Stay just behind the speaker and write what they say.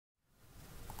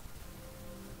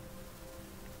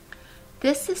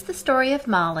This is the story of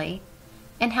Molly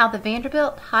and how the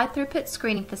Vanderbilt High-Throughput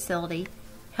Screening Facility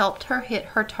helped her hit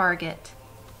her target.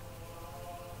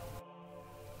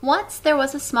 Once there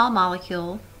was a small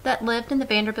molecule that lived in the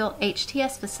Vanderbilt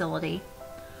HTS facility.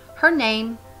 Her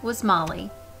name was Molly.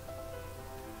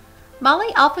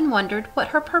 Molly often wondered what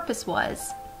her purpose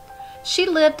was. She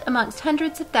lived amongst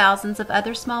hundreds of thousands of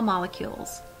other small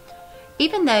molecules.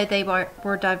 Even though they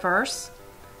were diverse,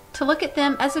 to look at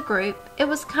them as a group, it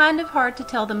was kind of hard to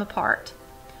tell them apart.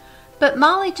 But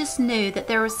Molly just knew that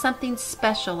there was something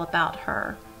special about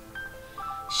her.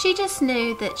 She just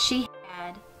knew that she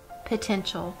had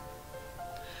potential.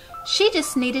 She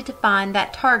just needed to find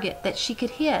that target that she could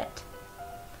hit.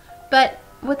 But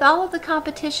with all of the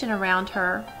competition around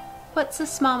her, what's a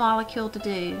small molecule to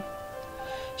do?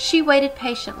 She waited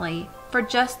patiently for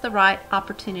just the right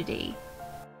opportunity.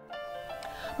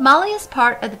 Molly is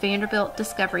part of the Vanderbilt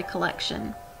Discovery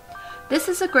Collection. This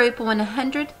is a group of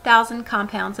 100,000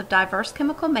 compounds of diverse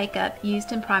chemical makeup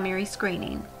used in primary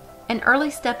screening, an early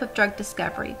step of drug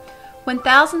discovery, when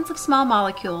thousands of small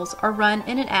molecules are run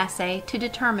in an assay to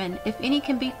determine if any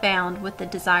can be found with the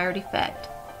desired effect,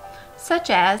 such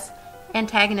as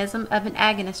antagonism of an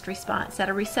agonist response at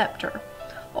a receptor,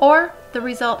 or the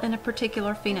result in a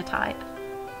particular phenotype.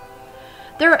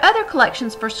 There are other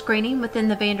collections for screening within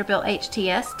the Vanderbilt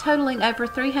HTS totaling over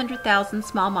 300,000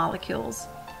 small molecules,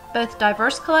 both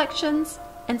diverse collections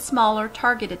and smaller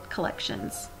targeted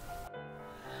collections.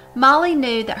 Molly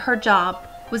knew that her job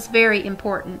was very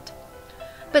important,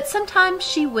 but sometimes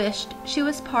she wished she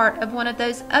was part of one of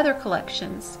those other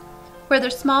collections where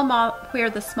the small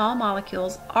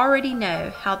molecules already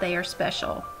know how they are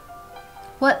special,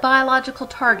 what biological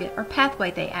target or pathway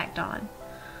they act on,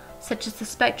 such as the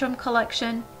Spectrum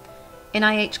Collection,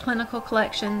 NIH Clinical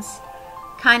Collections,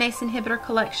 Kinase Inhibitor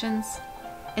Collections,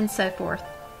 and so forth.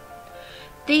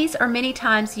 These are many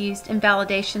times used in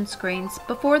validation screens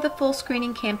before the full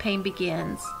screening campaign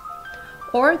begins,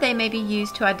 or they may be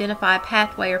used to identify a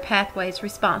pathway or pathways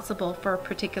responsible for a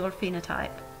particular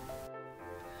phenotype.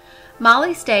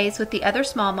 Molly stays with the other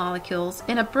small molecules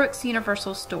in a Brooks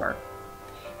Universal store.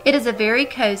 It is a very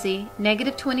cozy,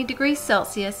 -20 degrees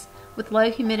Celsius with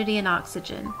low humidity and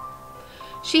oxygen.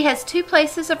 She has 2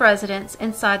 places of residence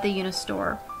inside the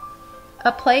Unistore,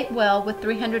 a plate well with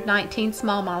 319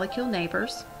 small molecule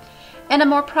neighbors, and a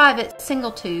more private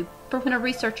single tube for when a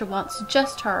researcher wants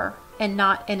just her and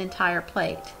not an entire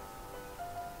plate.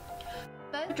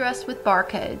 Both dressed with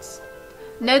barcodes.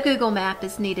 No Google map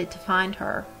is needed to find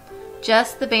her,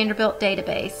 just the Vanderbilt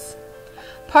database.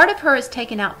 Part of her is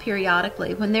taken out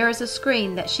periodically when there is a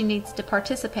screen that she needs to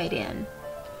participate in.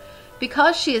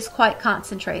 Because she is quite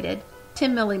concentrated,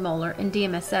 10 millimolar in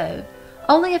DMSO,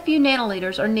 only a few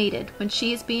nanoliters are needed when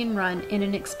she is being run in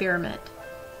an experiment.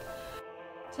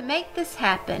 To make this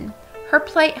happen, her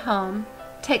plate home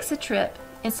takes a trip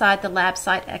inside the lab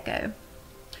site Echo,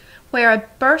 where a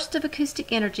burst of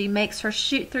acoustic energy makes her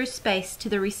shoot through space to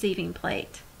the receiving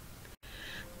plate.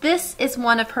 This is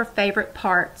one of her favorite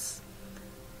parts.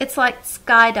 It's like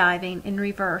skydiving in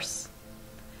reverse.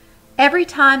 Every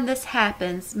time this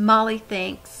happens, Molly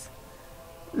thinks,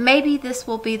 maybe this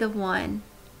will be the one.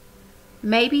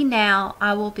 Maybe now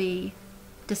I will be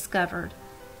discovered.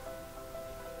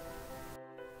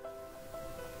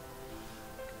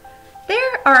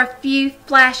 There are a few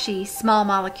flashy small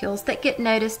molecules that get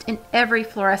noticed in every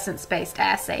fluorescence-based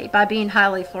assay by being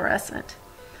highly fluorescent.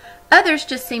 Others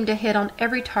just seem to hit on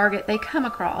every target they come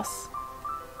across.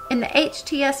 In the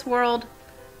HTS world,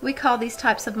 we call these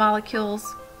types of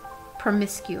molecules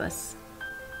promiscuous.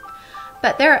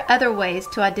 But there are other ways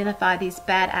to identify these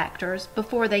bad actors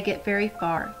before they get very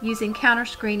far, using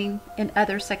counter-screening and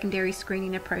other secondary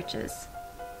screening approaches.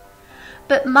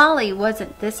 But Molly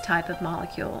wasn't this type of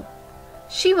molecule.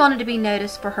 She wanted to be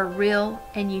noticed for her real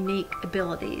and unique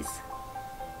abilities.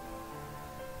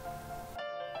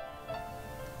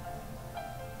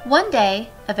 One day,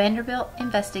 a Vanderbilt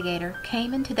investigator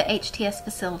came into the HTS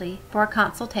facility for a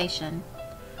consultation.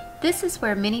 This is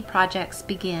where many projects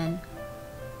begin.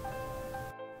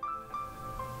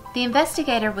 The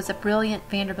investigator was a brilliant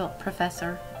Vanderbilt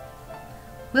professor.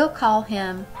 We'll call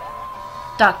him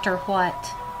Dr.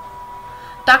 What.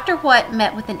 Dr. What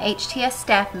met with an HTS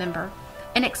staff member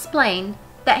and explained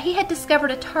that he had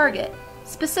discovered a target,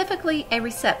 specifically a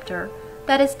receptor,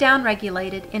 that is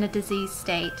downregulated in a disease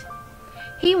state.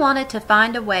 He wanted to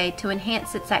find a way to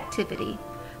enhance its activity,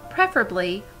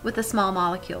 preferably with a small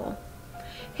molecule.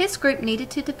 His group needed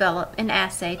to develop an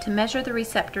assay to measure the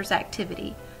receptor's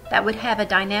activity that would have a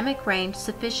dynamic range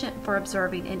sufficient for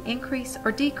observing an increase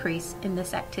or decrease in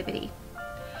this activity.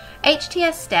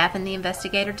 HTS staff and the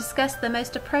investigator discussed the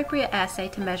most appropriate assay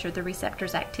to measure the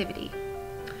receptor's activity.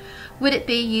 Would it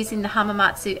be using the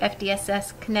Hamamatsu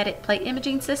FDSS kinetic plate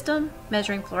imaging system,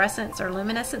 measuring fluorescence or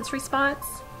luminescence response?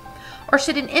 Or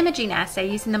should an imaging assay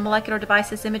using the Molecular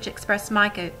Devices Image Express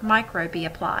Micro be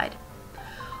applied?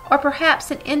 Or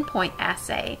perhaps an endpoint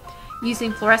assay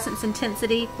using fluorescence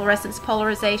intensity, fluorescence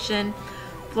polarization,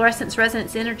 fluorescence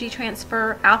resonance energy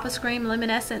transfer, alpha screen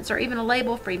luminescence, or even a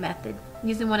label-free method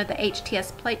using one of the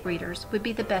HTS plate readers would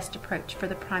be the best approach for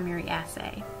the primary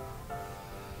assay.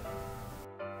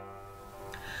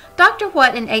 Dr.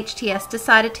 Watt and HTS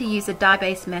decided to use a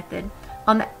dye-based method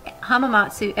on the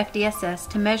Hamamatsu FDSS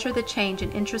to measure the change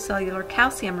in intracellular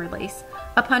calcium release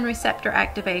upon receptor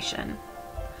activation.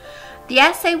 The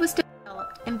assay was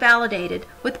developed and validated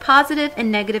with positive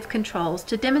and negative controls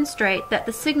to demonstrate that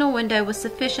the signal window was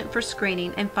sufficient for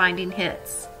screening and finding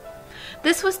hits.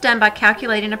 This was done by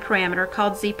calculating a parameter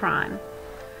called Z'.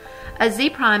 A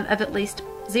Z' of at least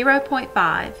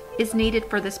 0.5 is needed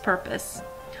for this purpose.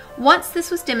 Once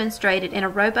this was demonstrated in a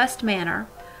robust manner,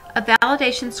 a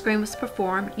validation screen was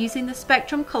performed using the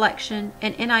Spectrum Collection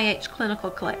and NIH clinical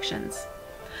collections.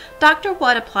 Dr.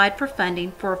 Watt applied for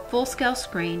funding for a full-scale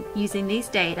screen using these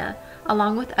data,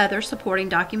 along with other supporting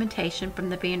documentation from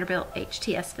the Vanderbilt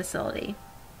HTS facility.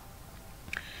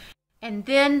 And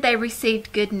then they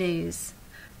received good news.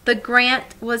 The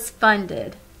grant was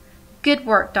funded. Good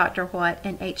work, Dr. Watt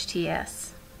and HTS.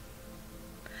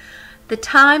 The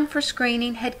time for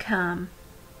screening had come.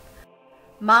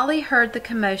 Molly heard the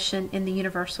commotion in the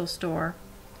Universal store.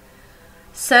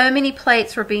 So many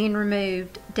plates were being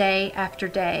removed day after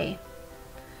day.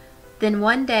 Then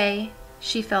one day,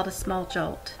 she felt a small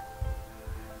jolt.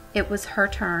 It was her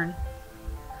turn.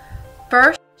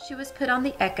 First, she was put on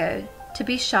the echo to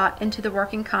be shot into the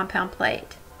working compound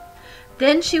plate.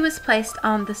 Then she was placed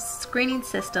on the screening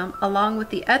system along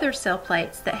with the other cell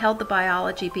plates that held the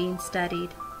biology being studied.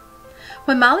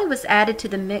 When Molly was added to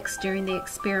the mix during the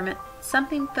experiment,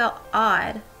 something felt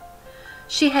odd.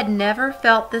 She had never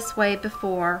felt this way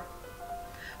before.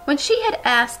 When she had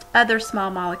asked other small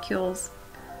molecules,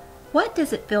 "What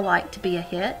does it feel like to be a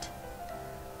hit?"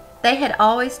 they had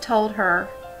always told her,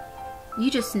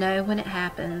 "You just know when it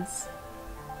happens."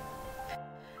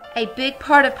 A big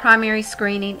part of primary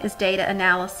screening is data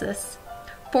analysis.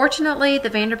 Fortunately, the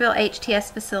Vanderbilt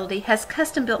HTS facility has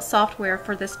custom-built software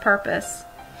for this purpose.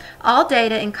 All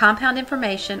data and compound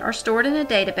information are stored in a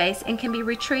database and can be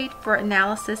retrieved for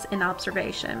analysis and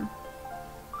observation.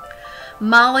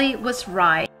 Molly was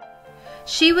right.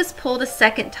 She was pulled a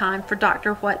second time for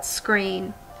Dr. Watt's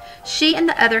screen. She and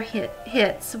the other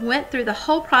hits went through the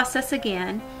whole process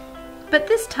again, but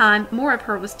this time more of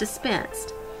her was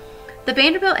dispensed. The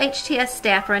Vanderbilt HTS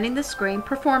staff running the screen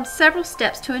performed several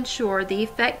steps to ensure the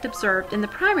effect observed in the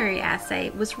primary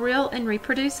assay was real and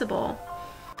reproducible.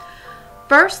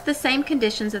 First, the same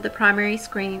conditions of the primary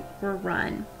screen were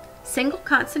run. Single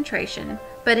concentration,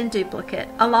 but in duplicate,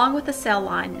 along with a cell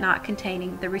line not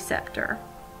containing the receptor.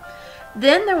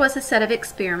 Then there was a set of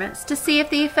experiments to see if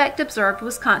the effect observed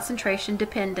was concentration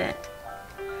dependent.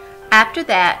 After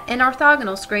that, an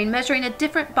orthogonal screen measuring a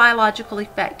different biological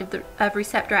effect of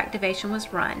receptor activation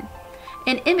was run.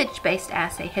 An image-based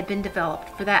assay had been developed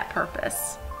for that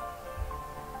purpose.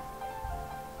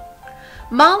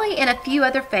 Molly and a few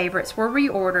other favorites were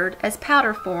reordered as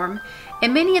powder form,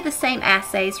 and many of the same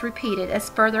assays repeated as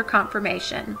further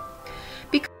confirmation.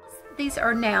 Because these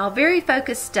are now very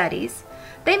focused studies,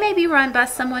 they may be run by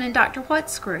someone in Dr.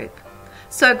 Watt's group.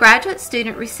 So a graduate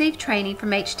student received training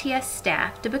from HTS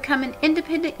staff to become an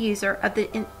independent user of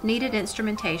the needed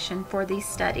instrumentation for these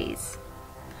studies.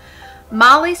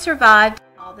 Molly survived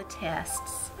all the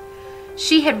tests.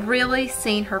 She had really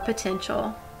seen her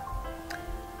potential.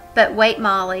 But wait,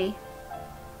 Molly,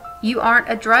 you aren't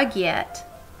a drug yet.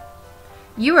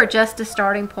 You are just a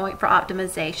starting point for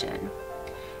optimization.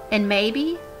 And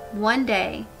maybe one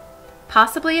day,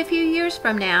 possibly a few years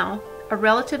from now, a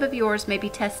relative of yours may be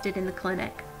tested in the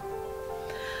clinic.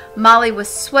 Molly was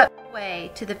swept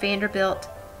away to the Vanderbilt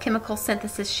Chemical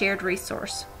Synthesis Shared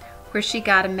Resource, where she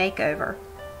got a makeover.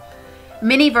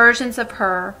 Many versions of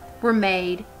her were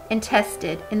made and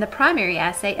tested in the primary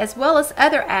assay as well as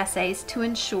other assays to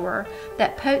ensure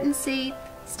that potency,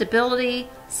 stability,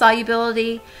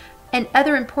 solubility, and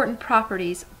other important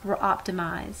properties were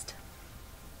optimized.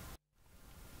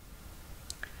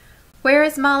 Where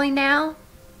is Molly now?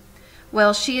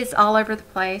 Well, she is all over the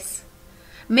place.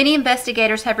 Many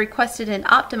investigators have requested an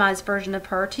optimized version of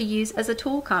her to use as a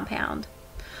tool compound.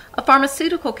 A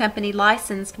pharmaceutical company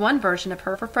licensed one version of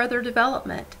her for further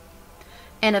development.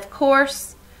 And of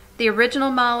course, The original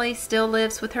Molly still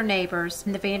lives with her neighbors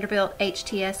in the Vanderbilt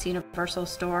HTS Universal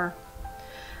Store.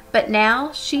 But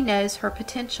now she knows her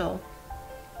potential.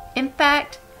 In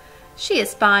fact, she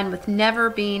is fine with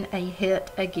never being a hit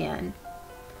again.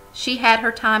 She had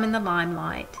her time in the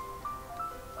limelight,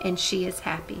 and she is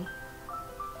happy.